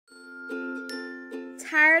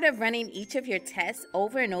tired of running each of your tests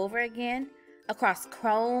over and over again across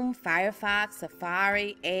Chrome, Firefox,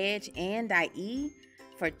 Safari, Edge, and IE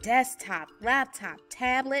for desktop, laptop,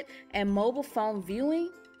 tablet, and mobile phone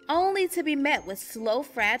viewing, only to be met with slow,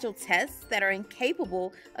 fragile tests that are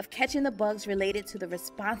incapable of catching the bugs related to the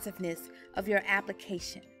responsiveness of your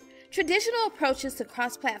application? Traditional approaches to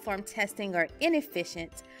cross-platform testing are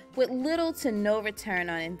inefficient with little to no return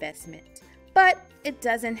on investment. But it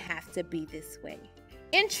doesn't have to be this way.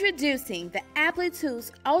 Introducing the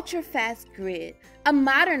Applitools Ultrafast Grid, a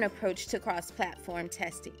modern approach to cross-platform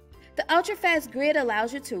testing. The Ultrafast Grid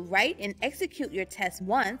allows you to write and execute your tests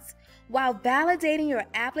once while validating your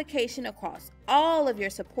application across all of your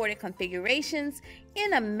supported configurations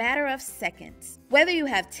in a matter of seconds. Whether you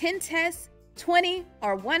have 10 tests, 20,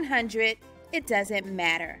 or 100, it doesn't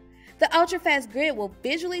matter. The Ultrafast Grid will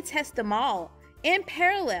visually test them all in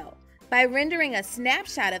parallel by rendering a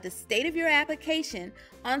snapshot of the state of your application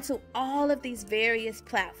onto all of these various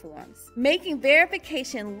platforms, making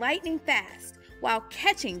verification lightning fast while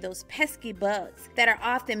catching those pesky bugs that are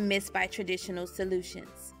often missed by traditional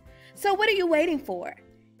solutions. So what are you waiting for?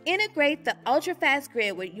 Integrate the Ultrafast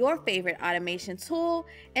Grid with your favorite automation tool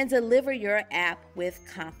and deliver your app with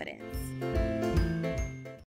confidence.